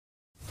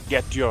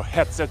Get your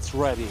headsets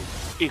ready.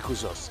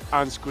 ITZSTU4RT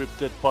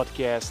Unscripted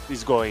Podcast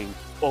is going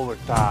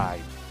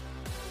overtime.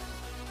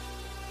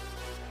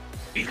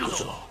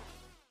 ITZSTU4RT.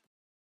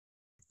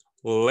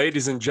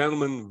 Ladies and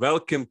gentlemen,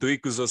 welcome to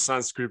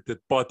ITZSTU4RT Unscripted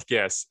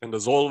Podcast. And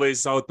as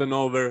always, out and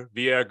over,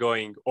 we are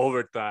going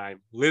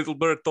overtime. Little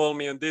Bird told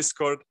me on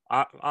Discord,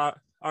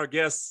 our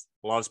guest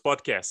loves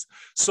podcasts.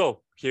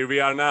 So here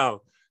we are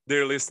now.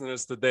 Dear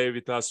listeners, today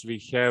with us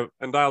we have,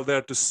 and I'll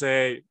dare to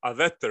say, a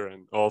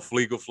veteran of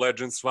League of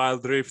Legends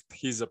Wild Rift.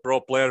 He's a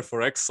pro player for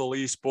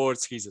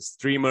ITZSTU4RT. He's a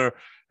streamer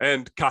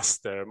and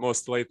caster,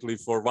 most lately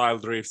for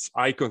Wild Rift's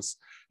Icons.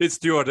 It's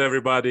Stuart,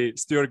 everybody.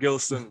 Stuart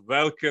Gilson,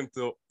 welcome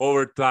to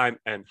Overtime,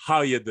 and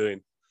how you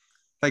doing?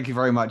 Thank you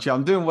very much. Yeah,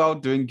 I'm doing well,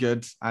 doing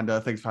good, and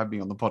thanks for having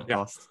me on the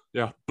podcast.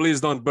 Yeah.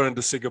 Please don't burn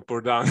the Singapore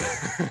down.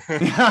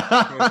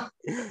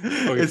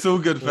 Okay. It's all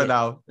good for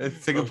now.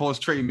 Singapore's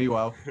treating me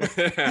well.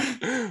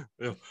 Yeah.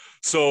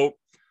 So,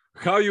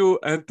 how you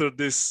entered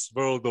this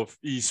world of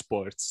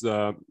esports?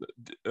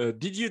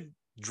 Did you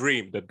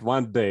dream that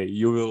one day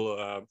you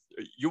will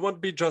you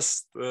won't be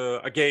just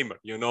a gamer,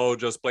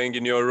 just playing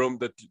in your room,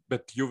 but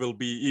you will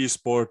be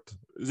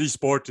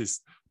esportist,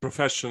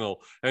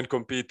 professional, and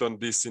compete on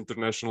these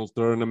international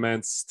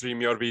tournaments, stream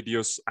your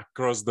videos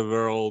across the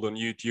world on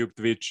YouTube,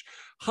 Twitch?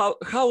 How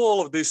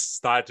all of this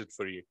started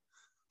for you?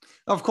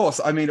 Of course.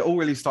 I mean, it all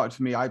really started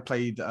for me. I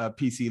played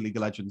PC League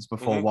of Legends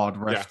before Wild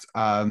Rift,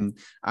 and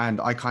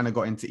I kind of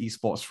got into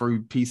esports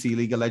through PC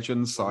League of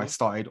Legends. So I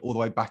started all the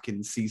way back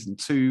in season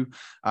 2,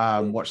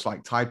 watched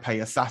like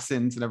Taipei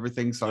Assassins and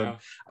everything. So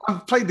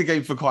I've played the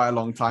game for quite a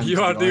long time.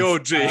 You are the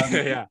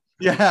OG.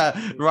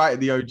 Yeah, right,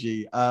 the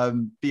OG.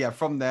 But yeah,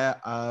 from there,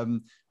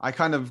 I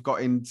kind of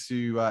got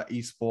into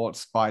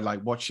esports by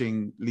like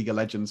watching League of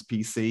Legends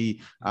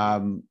PC,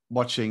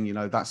 watching,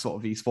 that sort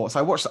of esports.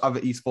 I watched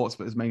other esports,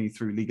 but it was mainly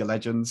through League of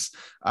Legends.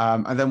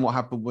 And then what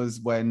happened was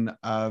when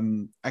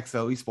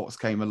XLesports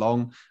came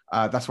along,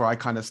 that's where I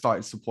kind of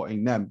started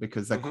supporting them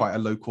because they're quite a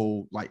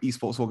local like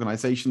esports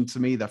organization to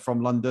me. They're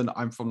from London.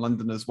 I'm from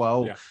London as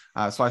well.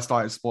 So I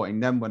started supporting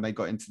them when they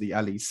got into the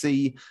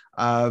LEC.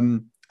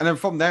 And then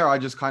from there, I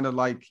just kind of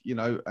like,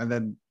 and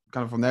then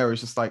kind of from there, it was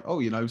just like,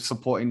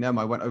 supporting them.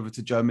 I went over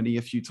to Germany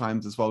a few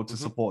times as well to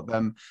support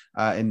them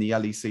in the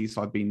LEC.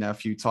 So I've been there a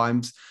few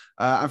times.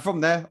 And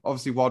from there,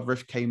 obviously, Wild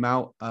Rift came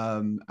out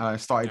and I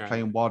started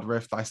playing Wild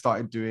Rift. I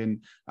started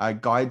doing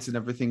guides and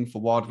everything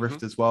for Wild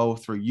Rift as well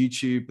through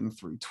YouTube and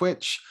through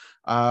Twitch.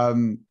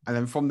 And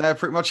then from there,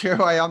 pretty much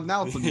here I am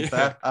now, to be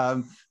fair.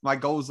 My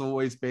goals have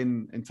always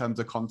been in terms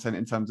of content,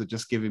 in terms of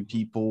just giving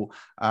people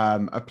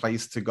a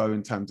place to go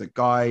in terms of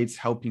guides,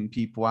 helping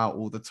people out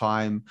all the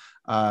time.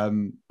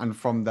 And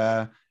from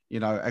there,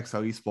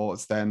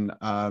 XLesports then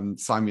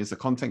signed me as a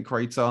content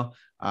creator.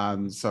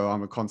 So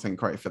I'm a content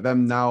creator for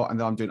them now. And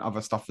then I'm doing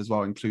other stuff as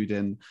well,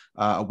 including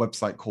a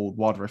website called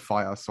Wild Rift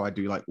Fire. So I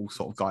do like all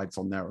sort of guides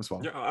on there as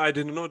well. Yeah, I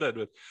didn't know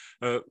that.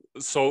 But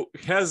so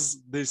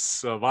has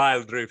this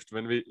Wild Rift,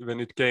 when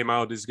it came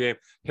out, this game,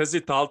 has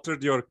it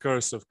altered your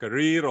course of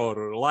career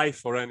or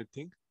life or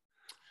anything?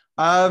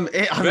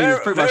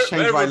 It's pretty much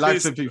changed my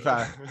life, to be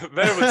fair.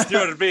 Where would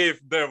Stuart be if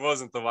there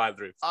wasn't a Wild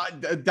Rift?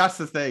 That's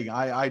the thing.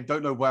 I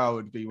don't know where I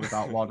would be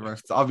without Wild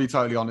Rift. I'll be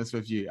totally honest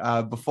with you.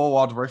 Before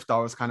Wild Rift, I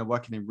was kind of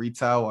working in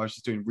retail. I was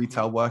just doing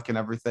retail work and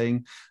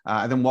everything.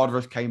 And then Wild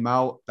Rift came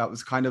out. That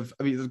was kind of,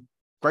 the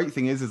great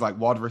thing is like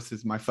Wild Rift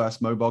is my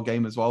first mobile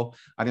game as well.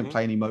 I didn't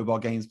play any mobile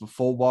games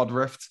before Wild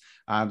Rift.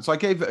 So I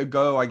gave it a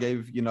go. I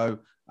gave,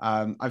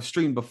 I've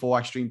streamed before.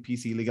 I streamed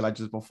PC League of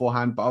Legends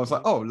beforehand, but I was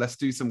like, let's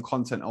do some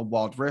content on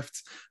Wild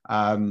Rift.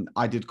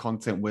 I did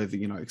content with,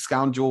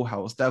 Scoundrel,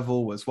 Hell's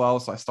Devil as well.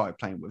 So I started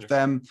playing with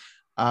them.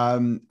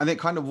 And it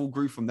kind of all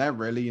grew from there,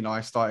 really.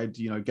 I started,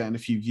 getting a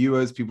few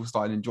viewers. People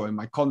started enjoying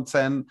my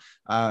content.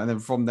 And then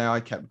from there, I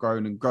kept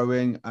growing and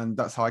growing. And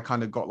that's how I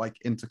kind of got like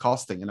into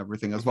casting and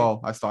everything as well.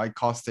 I started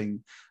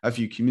casting a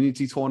few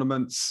community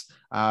tournaments.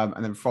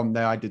 And then from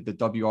there, I did the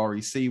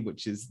WREC,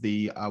 which is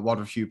the Wild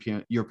Rift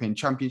European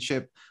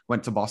Championship,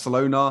 went to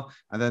Barcelona.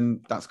 And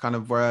then that's kind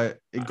of where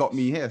it got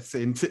me here,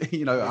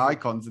 into,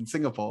 Icons in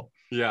Singapore.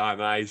 Yeah,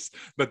 nice.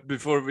 But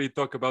before we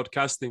talk about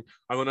casting,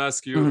 I want to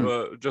ask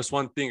you just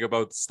one thing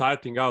about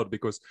starting out,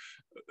 because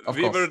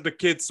we were the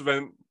kids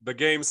when the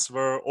games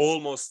were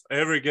almost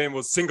every game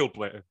was single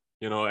player,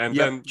 and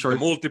then the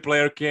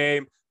multiplayer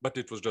came, but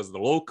it was just the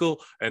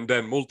local, and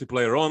then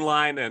multiplayer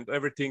online and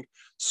everything.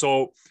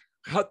 So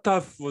how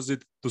tough was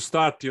it to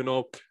start,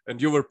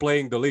 and you were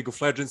playing the League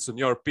of Legends on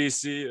your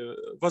PC?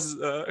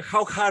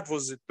 How hard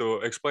was it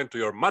to explain to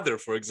your mother,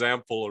 for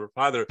example, or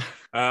father,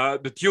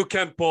 that you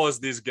can pause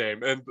this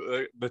game and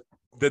that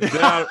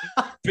there are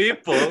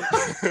people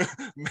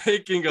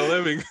making a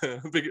living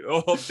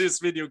of this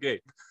video game?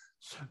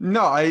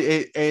 No,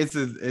 it's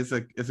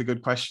a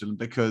good question,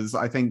 because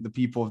I think the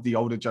people of the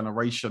older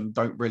generation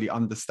don't really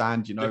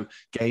understand,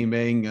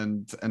 gaming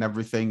and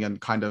everything, and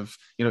kind of,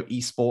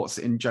 esports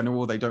in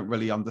general. They don't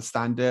really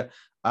understand it.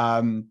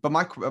 But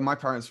my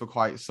parents were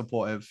quite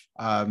supportive.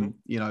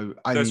 You know,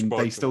 I That's mean, they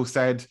important.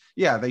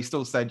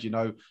 still said, you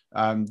know,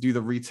 do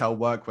the retail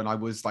work when I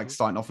was like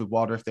starting off with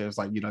Wild Rift. They was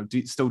like, you know,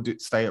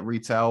 stay at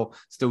retail,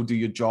 still do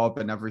your job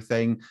and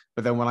everything.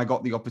 But then when I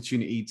got the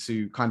opportunity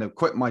to kind of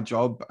quit my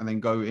job and then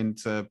go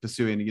into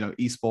pursuing, you know,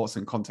 esports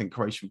and content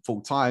creation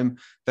full time,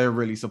 they were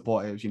really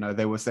supportive. You know,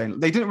 they were saying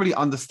they didn't really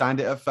understand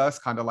it at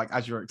first, kind of like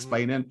as you're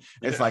explaining.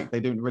 It's like they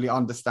didn't really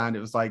understand. It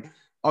was like,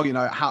 oh, you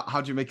know,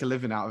 how do you make a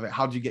living out of it?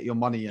 How do you get your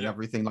money and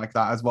everything like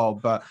that as well?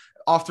 But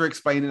after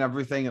explaining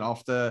everything and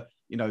after,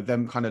 you know,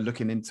 them kind of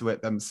looking into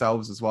it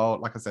themselves as well,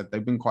 like I said,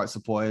 they've been quite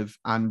supportive.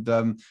 And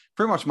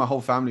pretty much my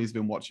whole family has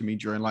been watching me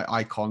during like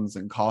icons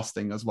and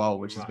casting as well,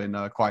 which has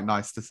been quite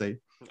nice to see.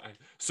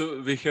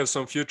 So we have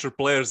some future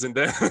players in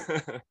there.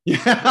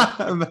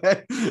 Yeah,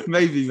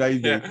 maybe.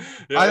 Yeah,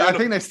 I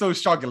think they're still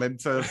struggling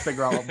to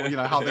figure out, you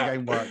know, how the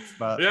game works.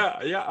 But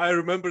yeah, I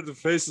remember the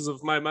faces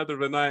of my mother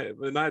when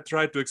I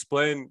tried to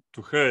explain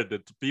to her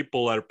that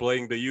people are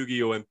playing the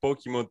Yu-Gi-Oh and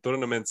Pokemon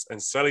tournaments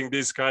and selling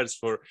these cards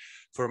for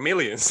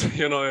millions,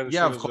 you know. And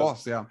yeah, of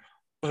course, yeah.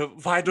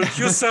 Why don't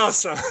you sell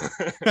some?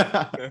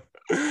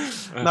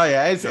 No,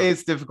 yeah,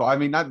 it's difficult. I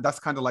mean, that's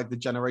kind of like the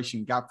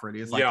generation gap,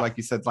 really. It's like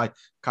you said, like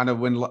kind of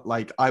when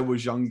like I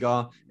was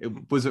younger, it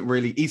wasn't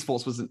really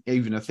esports wasn't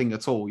even a thing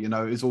at all. You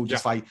know, it was all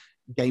just like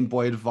Game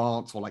Boy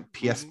Advance or like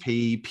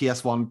PSP,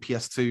 PS1,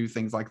 PS2,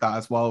 things like that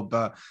as well.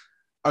 But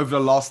over the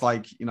last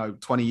like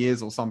 20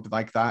 years or something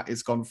like that,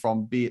 it's gone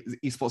from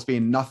esports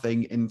being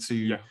nothing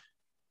into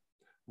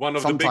one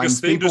of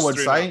sometimes the biggest people would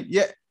say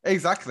now.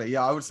 Exactly.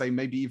 Yeah, I would say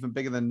maybe even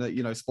bigger than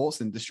the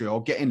sports industry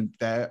or getting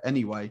there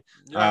anyway.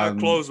 Yeah,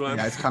 close, man.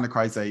 Yeah, it's kind of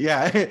crazy.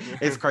 Yeah,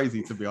 it's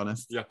crazy to be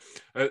honest. Yeah,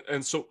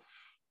 and so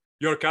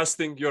you're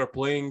casting, you're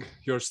playing,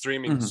 you're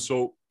streaming.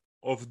 So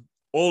of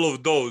all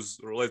of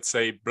those, or let's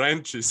say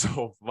branches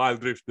of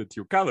Wild Rift that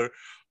you cover,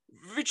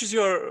 which is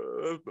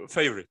your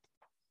favorite?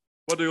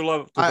 What do you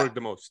love to work the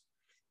most?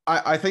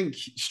 I think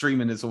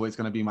streaming is always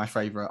going to be my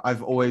favorite.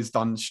 I've always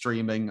done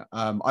streaming.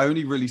 I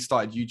only really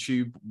started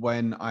YouTube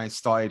when I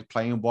started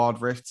playing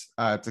Wild Rift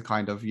to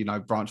kind of,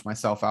 branch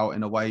myself out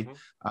in a way.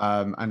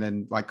 And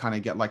then like kind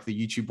of get like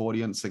the YouTube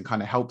audience and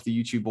kind of help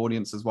the YouTube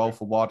audience as well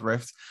for Wild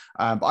Rift.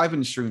 But I've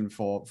been streaming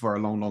for a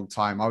long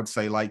time. I would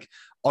say like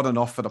on and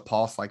off for the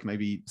past like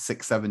maybe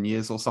 6-7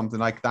 years or something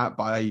like that.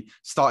 But I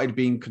started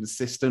being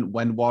consistent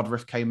when Wild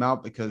Rift came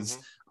out because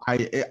I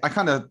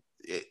kind of,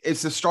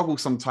 it's a struggle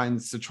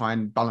sometimes to try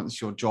and balance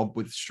your job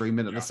with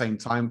streaming at the same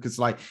time, because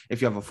like if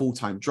you have a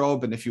full-time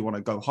job and if you want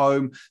to go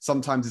home,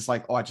 sometimes it's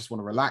like, oh, I just want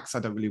to relax, I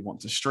don't really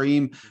want to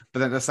stream. But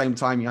then at the same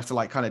time you have to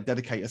like kind of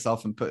dedicate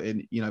yourself and put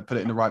it in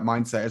the right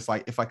mindset. It's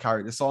like, if I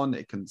carry this on,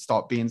 it can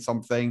start being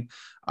something.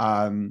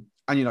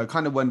 And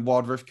kind of when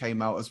Wild Rift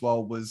came out as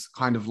well was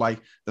kind of like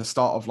the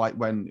start of like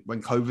when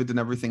COVID and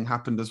everything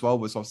happened as well,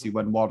 was obviously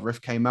when Wild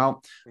Rift came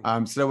out.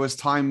 So there was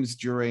times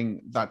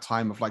during that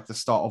time of like the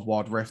start of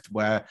Wild Rift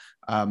where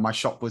my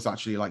shop was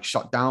actually like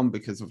shut down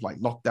because of like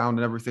lockdown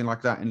and everything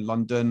like that in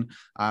London.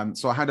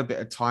 So I had a bit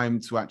of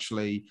time to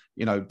actually,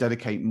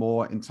 dedicate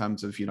more in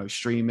terms of,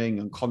 streaming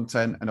and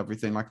content and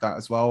everything like that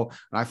as well.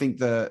 And I think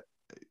that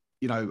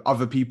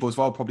other people as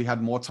well probably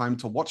had more time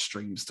to watch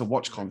streams, to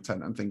watch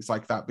content and things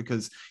like that,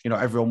 because,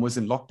 everyone was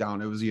in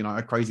lockdown. It was,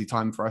 a crazy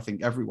time for, I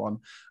think, everyone.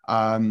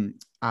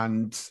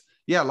 And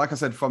yeah, like I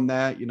said, from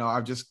there,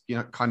 I've just,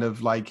 kind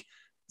of like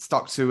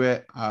stuck to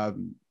it.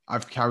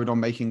 I've carried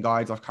on making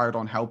guides. I've carried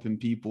on helping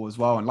people as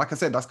well. And like I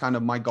said, that's kind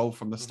of my goal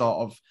from the start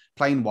of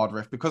playing Wild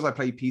Rift. Because I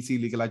played PC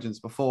League of Legends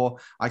before,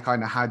 I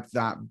kind of had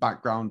that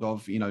background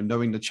of,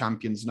 knowing the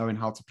champions, knowing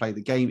how to play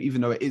the game,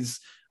 even though it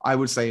is, I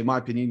would say, in my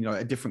opinion,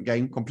 a different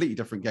game, completely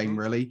different game,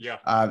 really.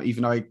 Yeah.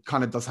 Even though it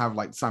kind of does have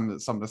like some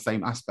of the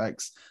same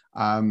aspects.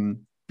 But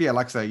yeah,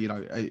 like I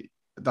say,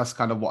 that's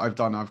kind of what I've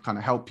done. I've kind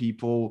of helped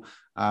people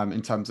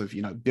in terms of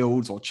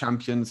builds or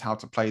champions, how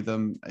to play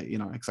them,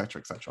 et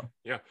cetera, et cetera.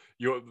 Yeah,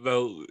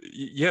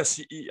 yes.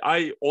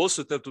 I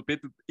also tell to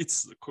people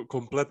it's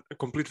a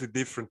completely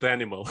different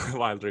animal,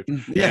 Wild Rift.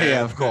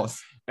 Yeah, of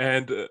course.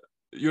 And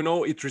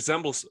it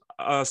resembles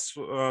us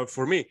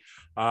for me.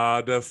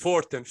 The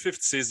 4th and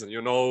 5th season,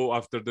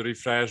 after the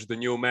refresh, the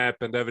new map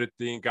and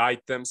everything,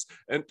 items.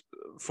 And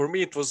for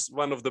me, it was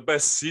one of the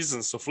best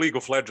seasons of League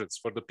of Legends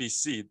for the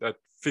PC, that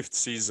 5th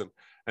season.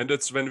 And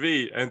that's when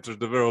we entered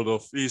the world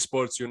of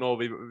esports.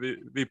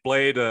 We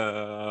played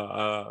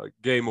a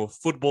game of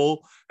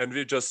football, and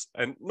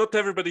and not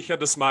everybody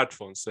had the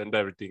smartphones and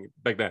everything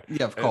back then.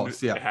 Yeah, of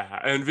course. Yeah.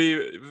 And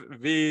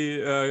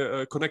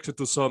we connected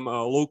to some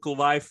local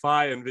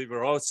Wi-Fi, and we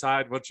were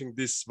outside watching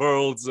these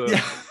worlds.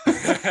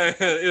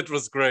 It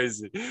was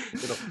crazy,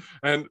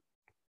 And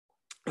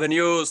when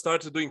you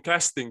started doing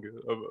casting,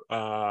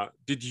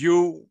 did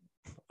you,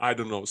 I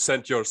don't know,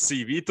 send your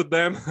CV to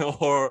them,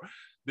 or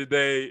did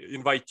they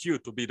invite you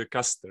to be the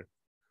caster?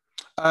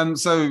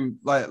 So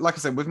like I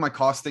said, with my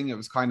casting, it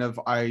was kind of,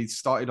 I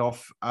started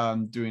off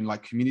doing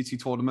like community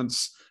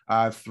tournaments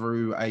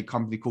through a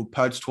company called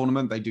Purge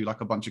Tournament. They do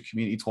like a bunch of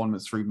community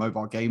tournaments through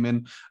mobile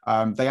gaming.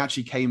 They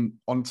actually came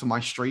onto my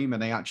stream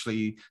and they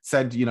actually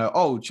said,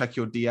 oh, check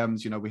your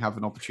DMs, we have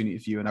an opportunity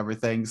for you and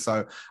everything.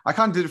 So I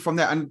kind of did it from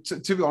there. And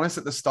to be honest,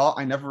 at the start,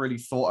 I never really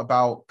thought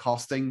about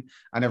casting.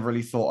 I never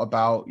really thought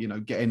about,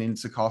 getting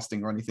into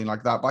casting or anything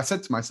like that. But I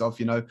said to myself,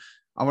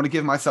 I want to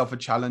give myself a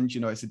challenge.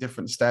 It's a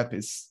different step.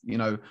 It's,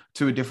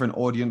 to a different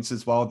audience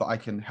as well that I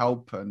can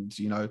help. And,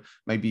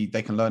 maybe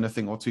they can learn a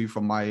thing or two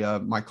from my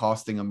my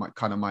casting and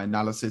my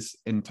analysis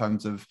in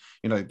terms of,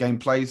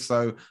 gameplay.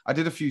 So I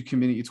did a few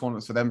community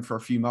tournaments for them for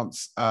a few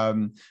months.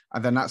 And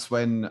then that's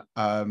when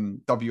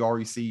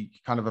WREC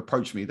kind of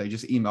approached me. They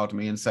just emailed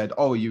me and said,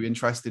 oh, are you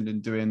interested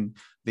in doing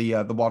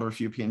the Wild Rift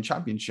European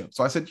Championship?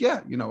 So I said,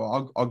 yeah,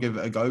 I'll give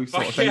it a go.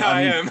 Sort of thing. Yeah,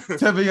 I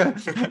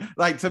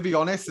am. to be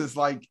honest, it's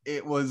like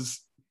it was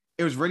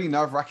really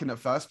nerve-wracking at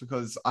first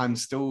because I'm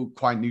still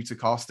quite new to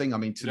casting. I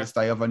mean, to this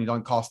day, I've only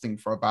done casting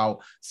for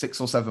about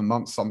 6 or 7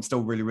 months, so I'm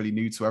still really, really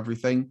new to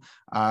everything.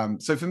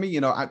 So for me,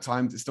 at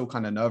times it's still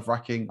kind of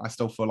nerve-wracking. I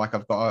still feel like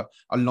I've got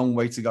a long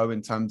way to go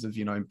in terms of,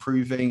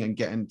 improving and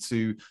getting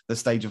to the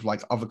stage of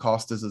like other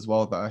casters as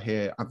well that are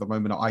here at the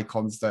moment at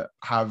Icons that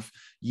have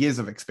years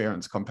of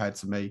experience compared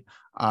to me.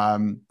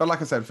 But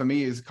like I said, for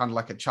me, it's kind of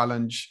like a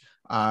challenge.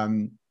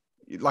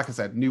 Like I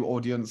said, new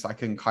audience, I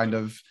can kind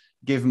of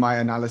give my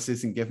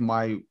analysis and give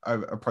my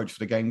approach for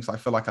the game. So I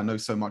feel like I know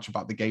so much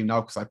about the game now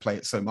because I play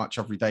it so much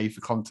every day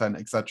for content,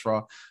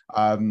 etc.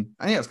 And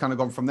yeah, it's kind of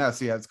gone from there.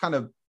 So yeah, it's kind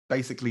of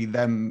basically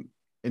them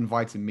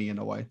inviting me in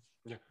a way.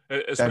 Yeah,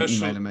 them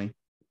emailing me.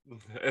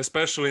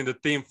 Especially in the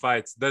team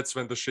fights, that's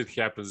when the shit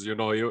happens.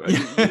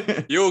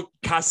 You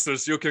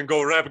casters, you can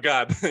go rap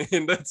god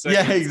in that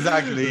second. Yeah,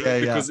 exactly. Yeah,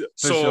 because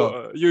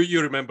sure.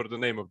 You remember the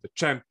name of the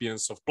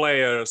champions, of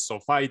players,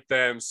 of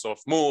items, of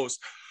moves.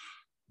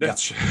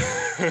 That's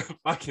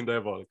fucking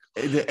diabolical.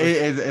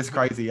 It's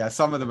crazy. Yeah,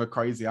 some of them are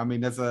crazy. I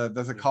mean, there's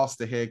a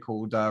caster here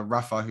called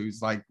Rafa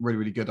who's like really,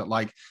 really good at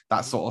like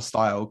that sort of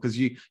style, because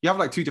you have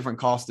like two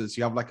different casters.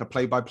 You have like a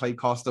play-by-play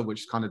caster,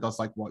 which kind of does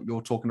like what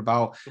you're talking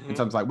about in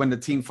terms of like when the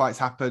team fights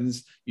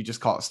happens, you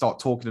just can't start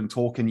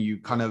talking.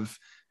 You kind of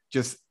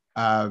just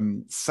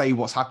say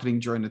what's happening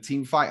during the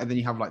team fight, and then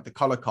you have like the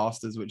color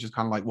casters, which is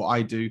kind of like what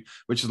I do,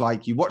 which is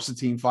like you watch the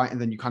team fight and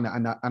then you kind of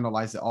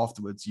analyze it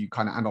afterwards. You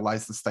kind of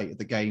analyze the state of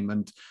the game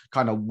and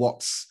kind of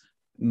what's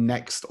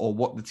next or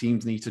what the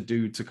teams need to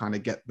do to kind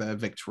of get their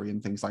victory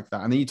and things like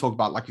that. And then you talk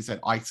about, like you said,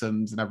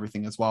 items and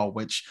everything as well,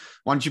 which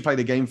once you play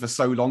the game for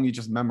so long, you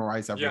just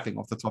memorize everything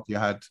off the top of your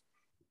head.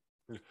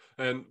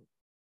 And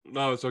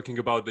now talking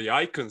about the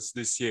icons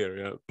this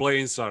year,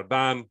 play-ins are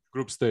done,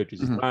 group stage is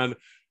done,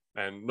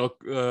 and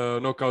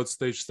knockout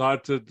stage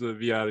started.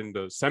 We are in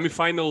the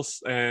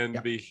semifinals, and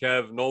we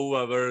have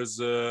Nova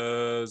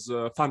versus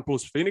Fun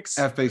Plus Phoenix,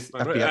 FPX,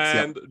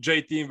 and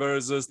J Team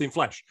versus Team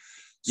Flash.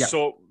 Yeah.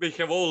 So we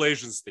have all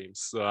Asian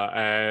teams,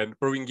 and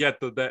proving yet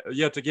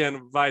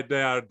again why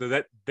they are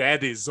the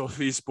daddies of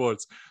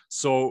esports.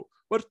 So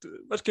what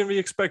can we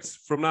expect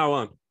from now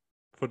on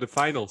for the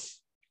finals?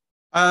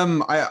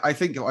 I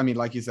think, I mean,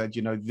 like you said,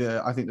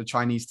 I think the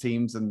Chinese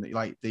teams and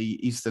like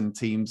the Eastern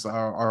teams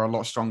are a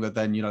lot stronger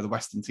than, the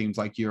Western teams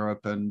like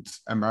Europe and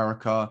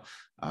America.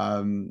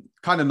 Kind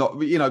of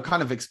not,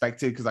 kind of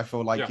expected, because I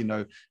feel like, in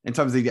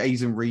terms of the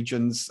Asian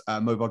regions,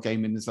 mobile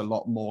gaming is a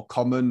lot more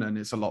common and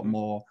it's a lot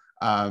more,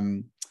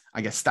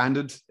 I guess,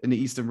 standard in the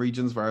Eastern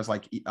regions. Whereas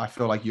like, I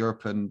feel like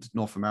Europe and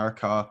North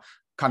America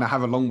kind of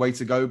have a long way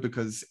to go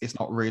because it's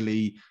not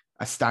really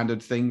a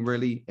standard thing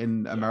really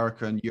in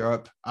America and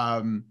Europe.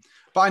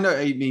 But I know,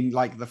 I mean,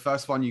 like the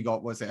first one you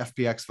got was the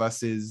FPX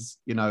versus,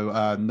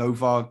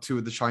 Nova, two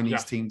of the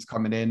Chinese teams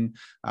coming in,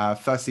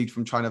 first seed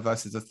from China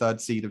versus the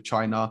third seed of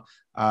China.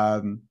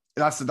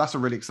 That's a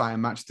really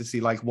exciting match to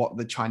see like what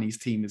the Chinese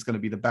team is going to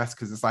be the best,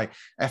 because it's like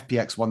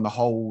FPX won the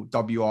whole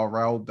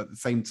WRL, but at the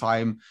same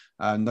time,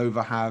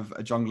 Nova have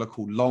a jungler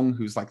called Long,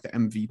 who's like the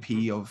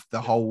MVP of the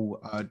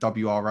whole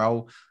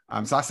WRL.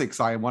 So that's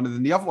exciting one. And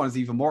then the other one is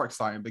even more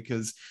exciting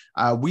because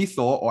we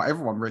thought, or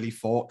everyone really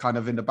thought, kind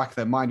of in the back of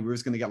their mind, we were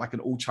going to get like an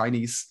all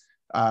Chinese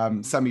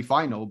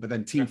semi-final, but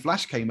then Team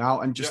Flash came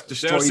out and just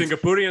destroyed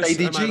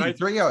ADG, right?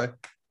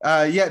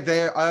 3-0.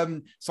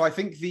 They're so I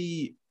think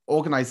the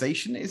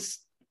organization is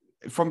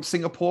from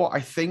Singapore, I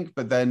think,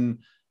 but then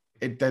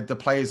the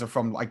players are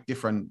from like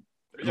different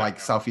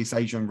Southeast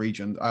Asian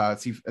region,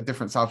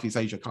 different Southeast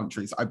Asia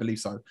countries, I believe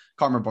so.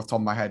 Can't remember off the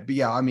top of my head, but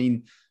yeah, I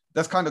mean,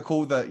 that's kind of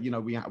cool that,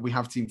 we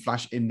have Team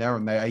Flash in there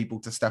and they're able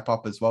to step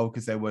up as well,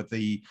 because they were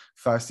the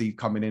first seed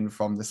coming in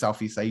from the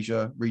Southeast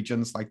Asia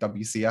regions like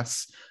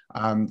WCS.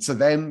 So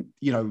then,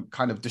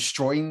 kind of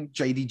destroying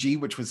JDG,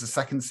 which was the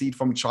second seed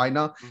from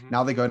China.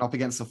 Now they're going up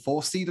against the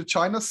fourth seed of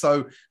China.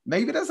 So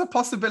maybe there's a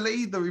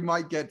possibility that we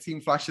might get Team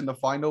Flash in the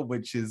final,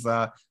 which is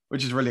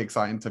really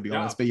exciting, to be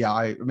honest. But yeah,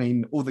 I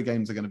mean, all the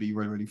games are going to be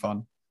really, really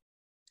fun.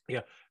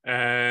 Yeah.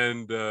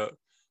 And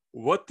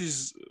what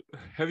is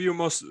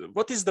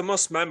the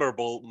most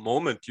memorable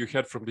moment you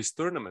had from this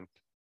tournament?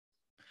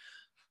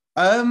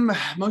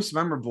 Most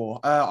memorable.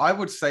 I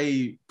would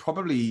say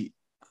probably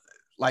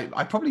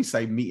I'd probably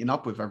say meeting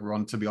up with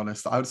everyone, to be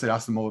honest. I would say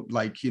that's the more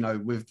like, you know,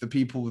 with the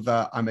people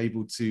that I'm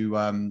able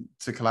to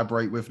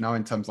collaborate with now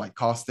in terms of like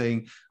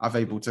casting. I've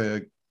able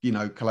to, you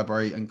know,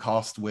 collaborate and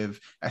cast with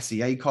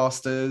SEA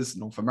casters,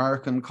 North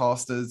American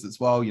casters as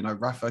well. You know,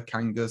 Rafa,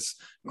 Kangas,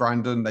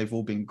 Grandon, they've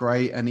all been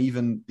great. And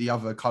even the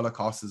other color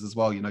casters as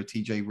well, you know,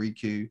 TJ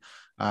Riku,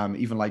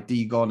 even like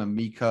Digon and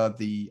Mika,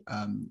 the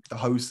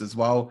host as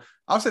well.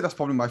 I'll say that's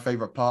probably my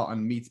favorite part,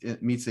 and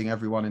meeting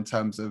everyone in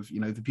terms of, you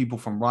know, the people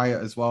from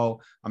Riot as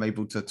well. I'm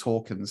able to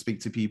talk and speak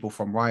to people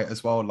from Riot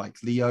as well, like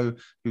Leo,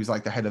 who's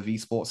like the head of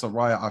esports at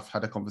Riot. I've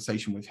had a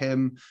conversation with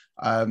him.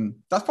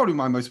 That's probably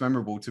my most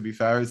memorable, to be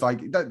fair. Is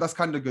like that's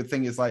kind of a good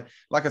thing. Is like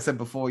I said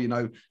before, you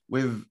know,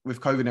 with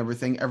COVID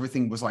and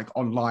everything was like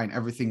online,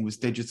 everything was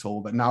digital,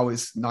 but now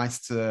it's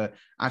nice to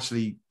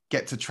actually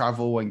get to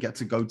travel and get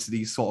to go to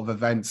these sort of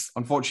events.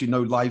 Unfortunately,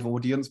 no live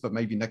audience, but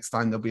maybe next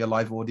time there'll be a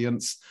live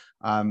audience.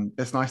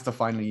 It's nice to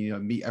finally, you know,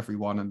 meet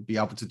everyone and be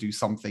able to do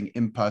something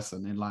in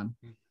person in LAN.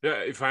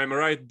 Yeah, if I'm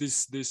right,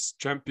 this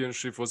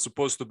championship was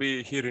supposed to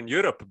be here in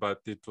Europe, but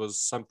it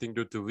was something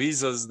due to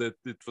visas that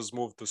it was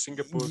moved to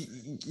Singapore.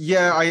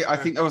 Yeah, I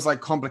think there was like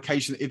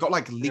complication. It got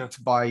like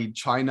leaked by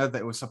China that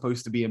it was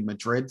supposed to be in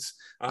Madrid,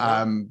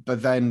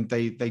 but then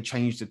they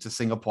changed it to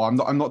Singapore.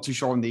 I'm not too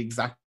sure on the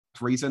exact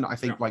reason. I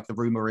think like the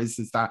rumor is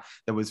that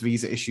there was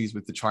visa issues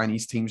with the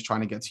Chinese teams trying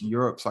to get to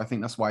Europe, so I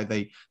think that's why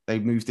they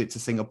moved it to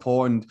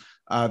Singapore. And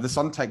the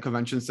Suntech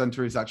Convention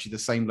Center is actually the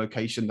same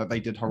location that they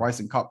did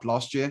Horizon Cup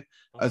last year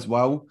as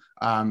well.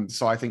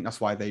 So I think that's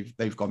why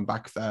they've gone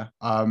back there.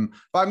 But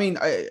I mean,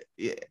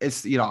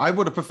 it's, you know, I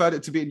would have preferred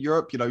it to be in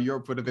Europe. You know,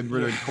 Europe would have been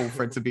really cool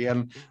for it to be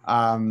in,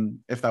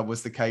 if that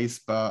was the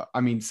case. But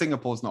I mean,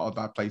 Singapore's not a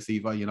bad place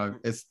either. You know,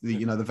 it's the,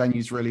 you know, the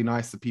venue's really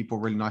nice, the people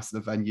really nice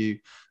at the venue,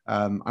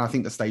 and I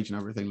think the stage and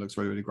everything looks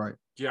really, really great.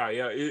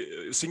 Yeah,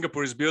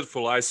 Singapore is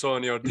beautiful. I saw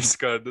on your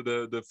Discord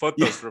the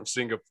photos from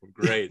Singapore.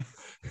 Great.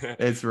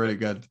 It's really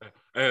good.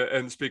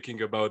 And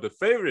speaking about the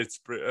favorites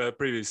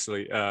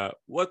previously,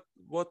 what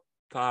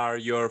are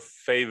your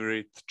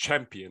favorite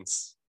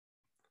champions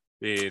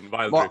in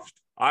Wild Rift?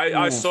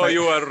 I saw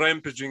you are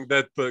rampaging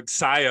that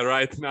Xayah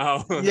right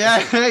now.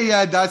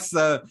 yeah, that's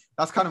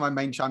kind of my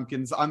main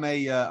champions. I'm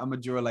a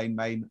Duralane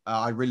main.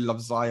 I really love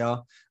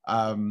Xayah.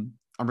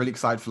 I'm really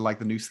excited for like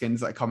the new skins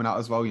that are coming out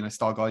as well. You know,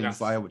 Star Guardian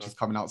Xayah, which is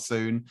coming out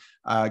soon.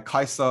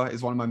 Kai'Sa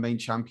is one of my main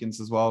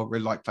champions as well.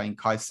 Really like playing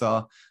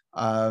Kai'Sa.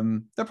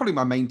 They're probably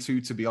my main two,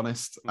 to be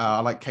honest. I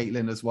like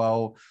Caitlyn as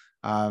well.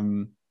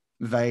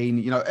 Vayne,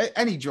 you know,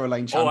 any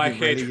Duralane champion. Oh, I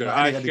hate really, her. You know,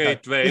 I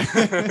hate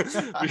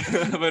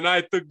Vayne. When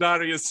I took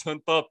Darius on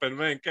top and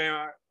Vayne came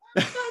out.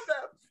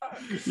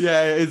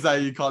 Yeah, it is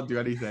that you can't do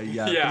anything.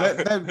 Yeah.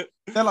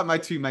 They're like my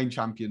two main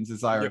champions,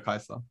 is Xayah and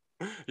Kai'Sa.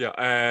 Yeah,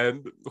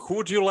 and who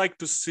would you like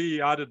to see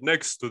added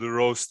next to the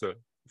roster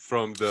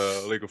from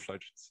the League of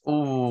Legends?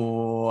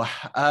 Oh,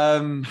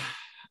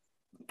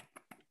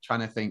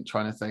 trying to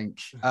think.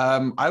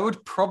 I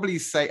would probably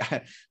say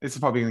this is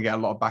probably going to get a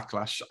lot of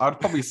backlash. I'd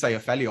probably say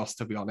Aphelios,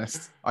 to be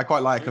honest. I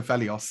quite like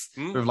Aphelios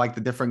with like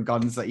the different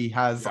guns that he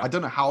has. I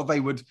don't know how they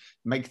would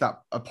make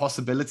that a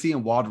possibility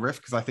in Wild Rift,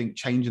 because I think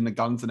changing the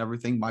guns and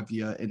everything might be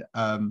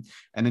an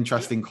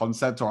interesting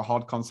concept or a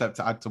hard concept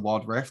to add to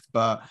Wild Rift.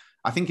 But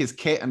I think his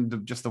kit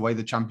and just the way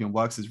the champion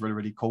works is really,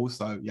 really cool.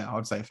 So yeah, I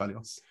would say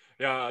Aphelios.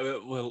 Yeah,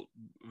 well,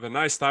 when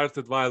I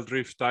started Wild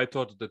Rift, I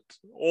thought that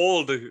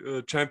all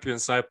the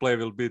champions I play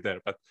will be there,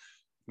 but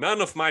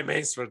none of my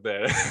mains were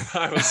there.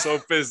 I was so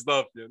pissed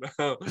off, you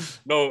know.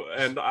 No,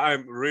 and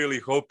I'm really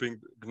hoping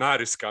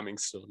Gnar is coming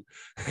soon.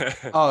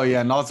 Oh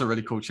yeah, Gnar's a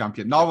really cool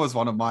champion. Gnar was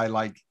one of my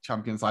like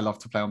champions I love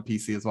to play on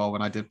PC as well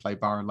when I did play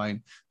Baron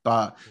Lane.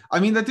 But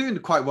I mean, they're doing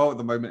quite well at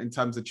the moment in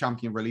terms of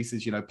champion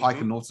releases. You know, Pyke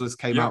and Nautilus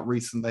came out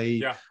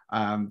recently.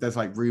 There's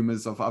like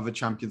rumors of other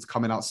champions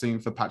coming out soon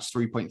for patch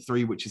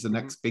 3.3, which is the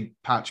next big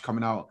patch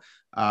coming out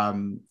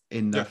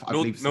in I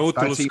believe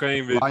Nautilus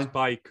came with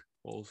Pyke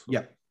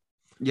also.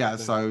 Yeah,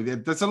 so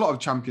there's a lot of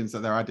champions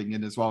that they're adding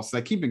in as well. So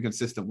they're keeping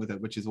consistent with it,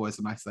 which is always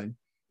a nice thing.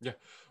 Yeah,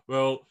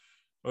 well,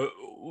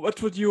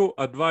 what would you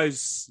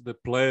advise the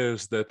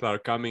players that are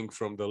coming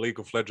from the League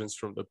of Legends,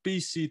 from the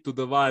PC to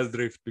the Wild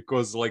Rift?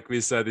 Because like we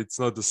said, it's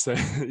not the same.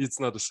 It's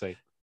not the same.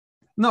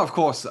 No, of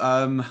course.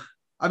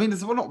 I mean,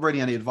 there's not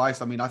really any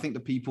advice. I mean, I think the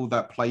people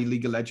that play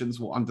League of Legends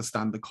will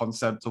understand the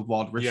concept of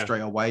Wild Rift straight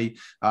away.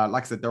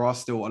 Like I said, there are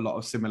still a lot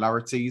of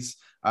similarities.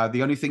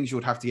 The only things you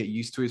would have to get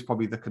used to is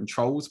probably the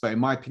controls. But in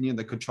my opinion,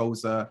 the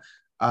controls are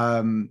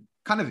kind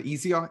of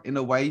easier in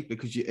a way,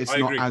 because it's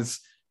not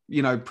as,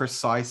 you know,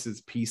 precise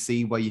as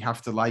PC, where you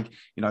have to like,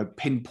 you know,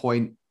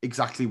 pinpoint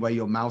exactly where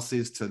your mouse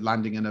is to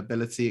landing an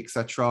ability,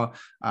 etc.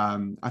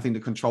 I think the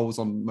controls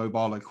on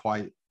mobile are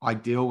quite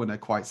ideal and they're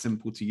quite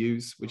simple to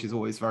use, which is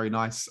always very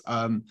nice.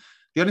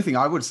 The only thing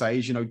I would say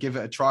is, you know, give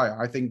it a try.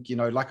 I think, you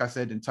know, like I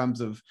said, in terms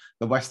of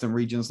the Western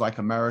regions like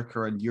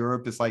America and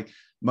Europe, it's like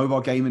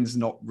mobile gaming is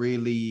not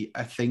really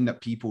a thing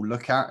that people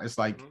look at. It's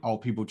like, oh,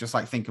 people just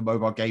like think of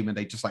mobile game and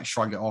they just like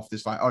shrug it off.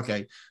 It's like,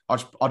 okay,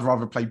 I'd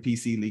rather play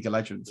PC League of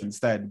Legends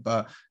instead.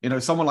 But, you know,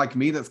 someone like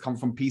me that's come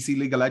from PC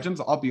League of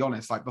Legends, I'll be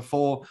honest, like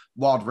before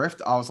Wild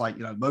Rift, I was like,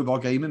 you know, mobile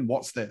gaming,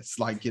 what's this?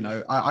 Like, you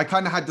know, I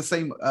kind of had the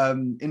same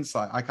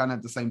insight. I kind of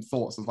had the same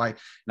thoughts of like,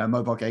 you know,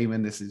 mobile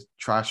gaming, this is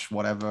trash,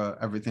 whatever,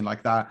 everything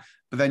like that.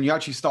 But then you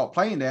actually start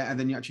playing it and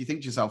then you actually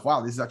think to yourself,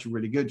 wow, this is actually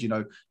really good. You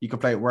know, you can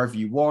play it wherever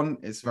you want.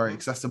 It's very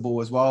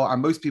accessible as well.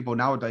 And most people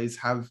nowadays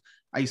have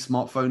a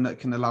smartphone that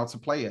can allow to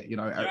play it. You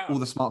know, all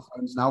the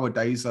smartphones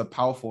nowadays are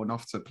powerful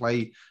enough to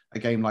play a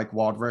game like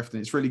Wild Rift.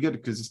 And it's really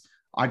good because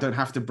I don't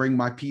have to bring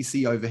my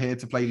PC over here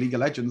to play League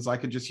of Legends. I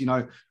could just, you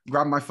know,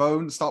 grab my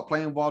phone, start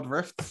playing Wild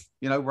Rift,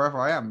 you know,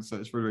 wherever I am. So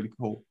it's really, really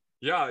cool.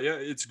 Yeah,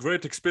 it's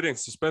great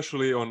experience,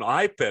 especially on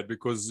iPad,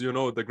 because you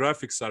know the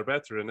graphics are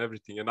better and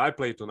everything. And I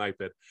played on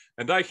iPad,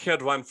 and I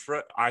had one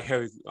friend. I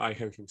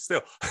have him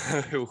still,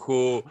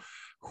 who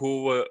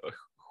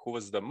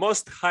was the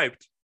most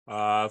hyped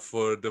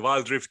for the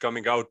Wild Rift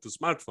coming out to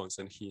smartphones,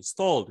 and he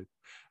installed it.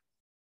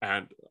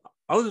 And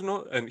I don't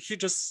know, and he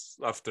just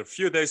after a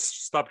few days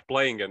stopped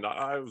playing, and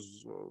I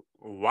was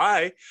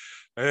why,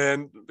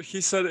 and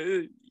he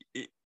said.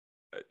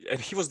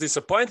 And he was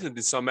disappointed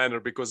in some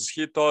manner because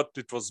he thought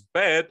it was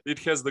bad. It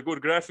has the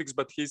good graphics,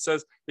 but he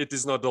says it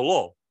is not the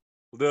law,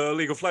 the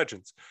League of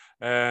Legends.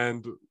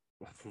 And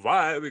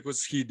why?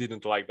 Because he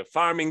didn't like the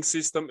farming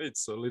system.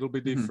 It's a little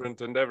bit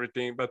different and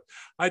everything. But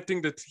I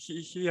think that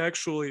he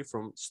actually,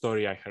 from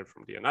story I heard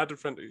from another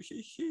friend,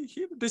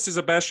 he this is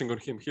a bashing on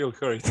him. He'll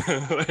hear it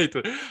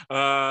later.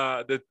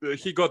 That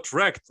he got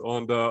wrecked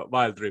on the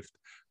Wild Rift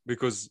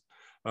because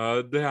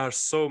there are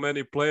so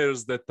many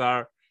players that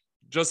are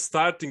just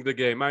starting the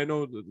game. I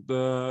know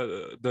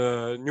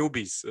the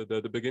newbies,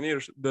 the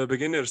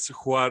beginners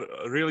who are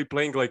really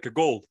playing like a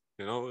gold.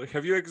 You know,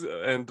 have you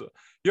and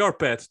your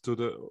pet to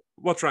the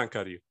what rank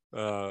are you?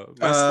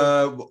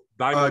 Master,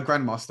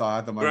 Grandmaster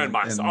at the moment.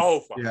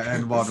 Grandmaster.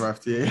 And Wild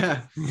Rift.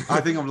 Yeah, I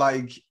think I'm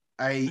like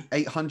a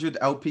 800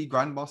 LP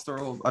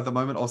Grandmaster at the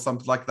moment or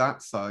something like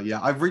that. So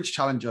yeah, I've reached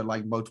Challenger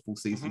like multiple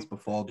seasons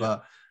before,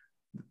 but.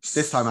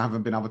 This time I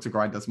haven't been able to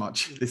grind as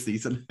much this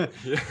season.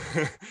 Yeah.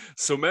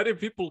 So many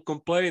people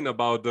complain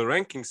about the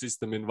ranking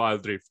system in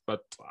Wild Rift,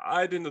 but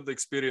I didn't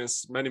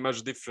experience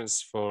much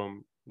difference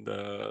from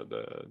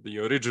the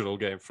original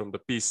game from the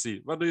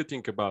PC. What do you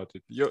think about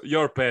it?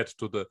 Your pet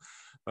to the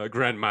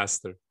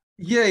Grandmaster.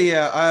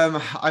 Yeah.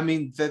 I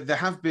mean, there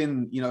have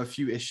been, you know, a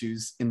few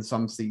issues in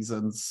some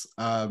seasons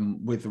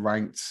with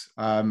ranked,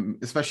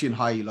 especially in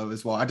high elo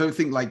as well. I don't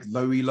think like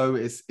low elo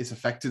is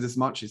affected as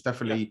much. It's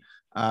definitely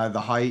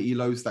the high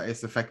elos that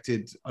is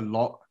affected a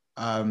lot,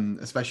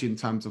 especially in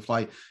terms of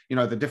like, you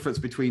know, the difference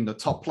between the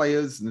top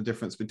players and the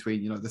difference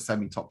between, you know, the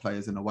semi-top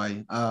players in a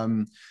way.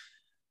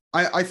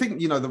 I think,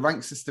 you know, the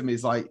rank system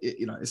is like,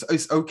 you know,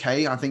 it's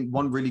okay. I think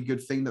one really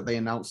good thing that they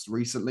announced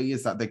recently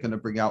is that they're going to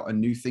bring out a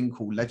new thing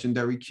called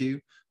Legendary Queue,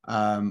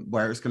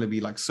 where it's going to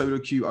be like solo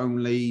queue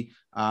only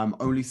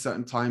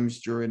certain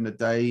times during the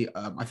day.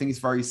 I think it's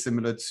very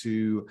similar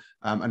to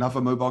another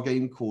mobile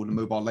game called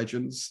Mobile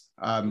Legends,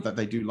 that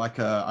they do like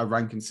a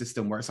ranking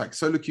system where it's like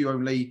solo queue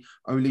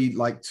only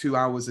like 2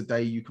 hours a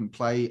day you can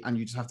play, and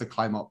you just have to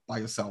climb up by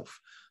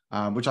yourself.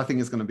 Which I think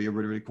is going to be a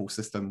really, really cool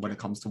system when it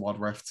comes to Wild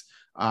Rift.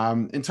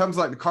 In terms of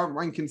like the current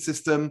ranking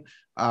system,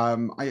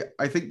 I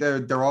think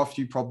there are a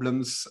few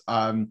problems.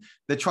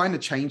 They're trying to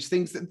change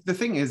things. The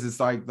thing is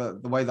like the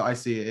way that I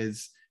see it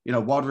is, you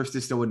know, Wild Rift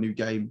is still a new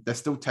game. They're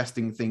still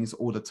testing things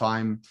all the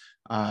time.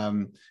 I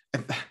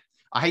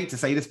hate to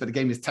say this, but the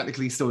game is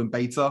technically still in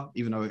beta,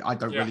 even though I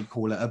don't really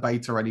call it a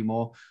beta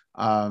anymore.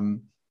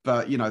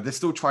 But, you know, they're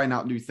still trying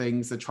out new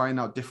things. They're trying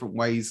out different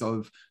ways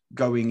of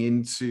going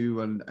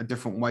into and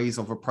different ways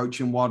of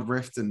approaching Wild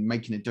Rift and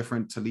making it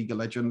different to League of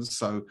Legends.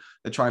 So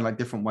they're trying like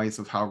different ways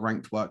of how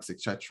ranked works,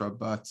 etc.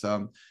 But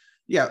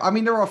yeah, I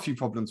mean, there are a few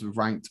problems with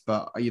ranked,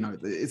 but, you know,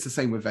 it's the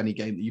same with any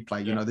game that you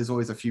play. You know, there's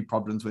always a few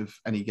problems with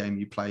any game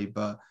you play.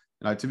 But,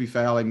 you know, to be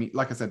fair, I mean,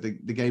 like I said, the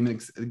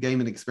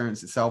gaming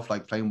experience itself,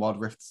 like playing Wild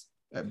Rift,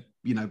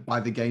 you know, by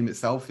the game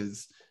itself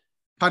is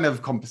kind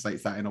of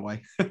compensates that in a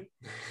way.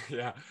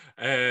 Yeah,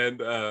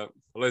 and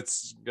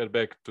let's get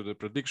back to the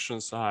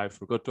predictions. I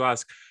forgot to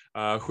ask,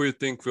 who you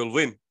think will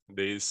win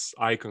this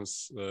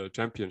Icons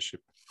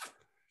championship?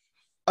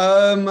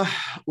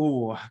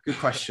 Good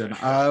question.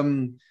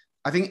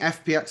 I think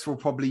FPX will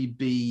probably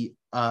be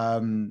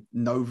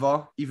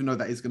Nova, even though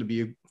that is going to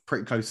be a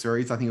pretty close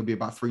series. I think it'll be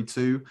about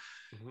 3-2.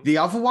 The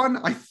other one,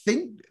 I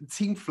think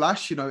Team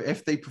Flash, you know,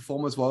 if they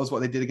perform as well as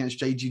what they did against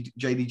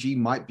JDG,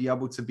 might be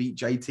able to beat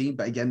J-Team.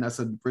 But again, that's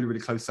a really,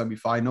 really close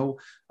semi-final.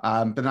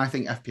 But then I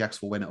think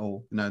FPX will win it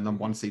all, you know, number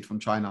one seed from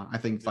China. I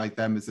think like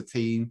them as a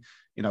team,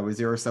 you know, with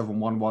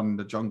 0711 in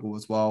the jungle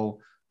as well,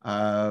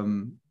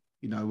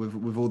 you know,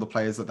 with all the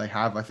players that they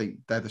have, I think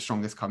they're the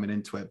strongest coming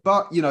into it.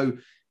 But, you know,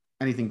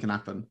 anything can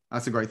happen.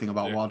 That's a great thing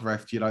about Wild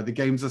Rift. You know, the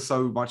games are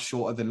so much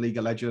shorter than League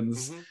of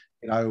Legends.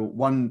 You know,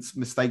 one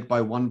mistake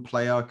by one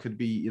player could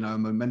be, you know, a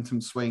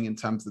momentum swing in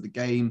terms of the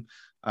game.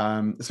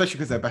 especially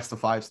because they're best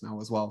of 5s now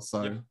as well.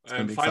 So it's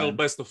going to be final exciting.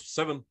 best of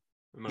 7.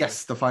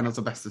 Yes, the finals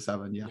are best of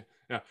 7. Yeah.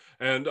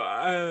 And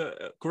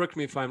correct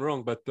me if I'm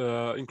wrong, but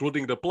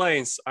including the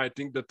planes, I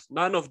think that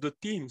none of the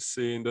teams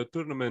in the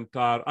tournament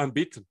are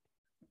unbeaten.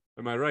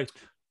 Am I right?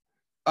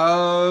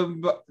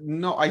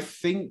 No, I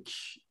think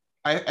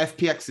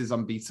FPX is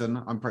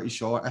unbeaten. I'm pretty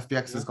sure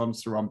FPX has gone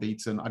through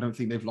unbeaten. I don't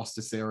think they've lost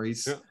a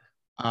series.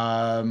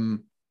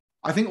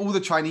 I think all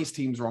the Chinese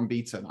teams are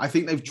unbeaten. I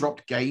think they've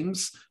dropped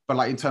games, but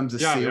like in terms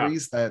of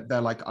series,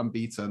 they're like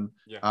unbeaten.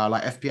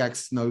 Like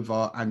FPX,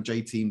 Nova, and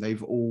J Team,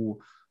 they've all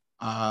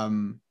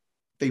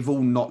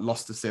not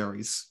lost a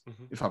series.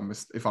 If I'm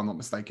not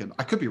mistaken,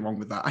 I could be wrong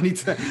with that. I need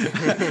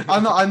to.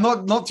 I'm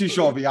not too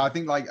sure, but yeah, I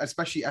think like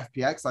especially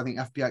FPX. I think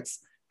FPX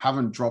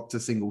haven't dropped a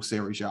single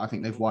series yet. I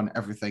think they've won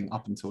everything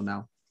up until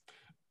now.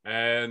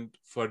 And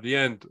for the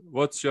end,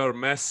 what's your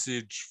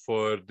message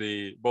for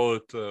the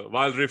both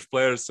Wild Rift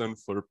players and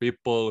for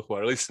people who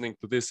are listening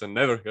to this and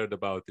never heard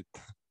about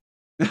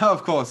it?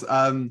 Of course.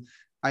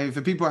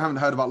 For people who haven't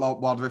heard about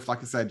Wild Rift,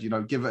 like I said,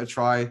 give it a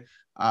try.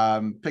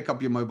 Pick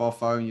up your mobile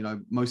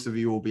phone. Most of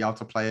you will be able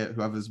to play it,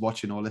 whoever's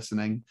watching or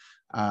listening.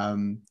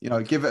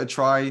 Give it a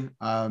try.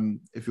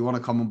 If you want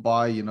to come and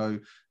buy,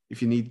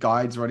 if you need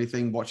guides or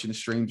anything, watching the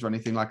streams or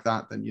anything like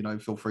that, then,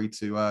 feel free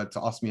to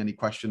ask me any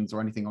questions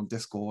or anything on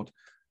Discord,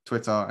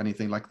 Twitter,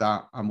 anything like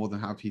that. I'm more than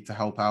happy to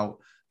help out.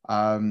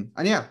 My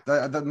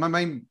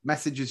main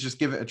message is just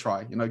give it a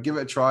try. Give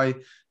it a try,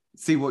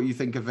 see what you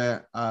think of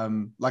it.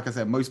 Like I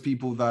said, most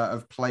people that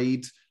have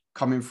played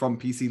coming from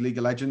PC League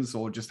of Legends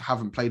or just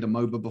haven't played a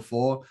MOBA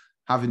before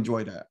have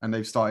enjoyed it, and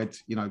they've started,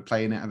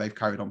 playing it, and they've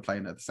carried on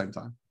playing it at the same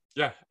time.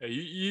 Yeah,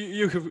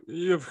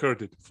 you've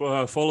heard it.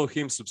 Follow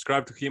him,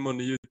 subscribe to him on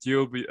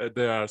YouTube.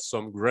 There are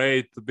some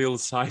great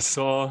builds I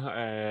saw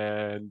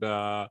and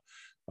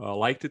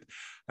liked it.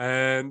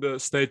 And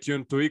stay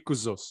tuned to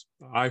ITZSTU4RT.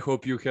 I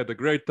hope you had a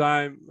great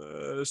time,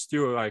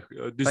 Stu.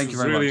 This was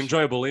a really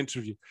enjoyable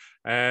interview,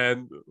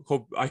 and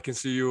hope I can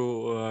see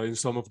you in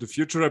some of the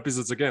future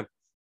episodes again.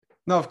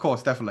 No, of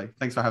course, definitely.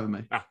 Thanks for having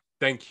me.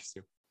 Thank you,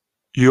 Stu.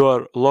 You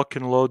are locked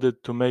and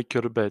loaded to make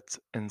your bets,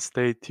 and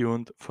stay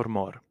tuned for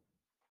more.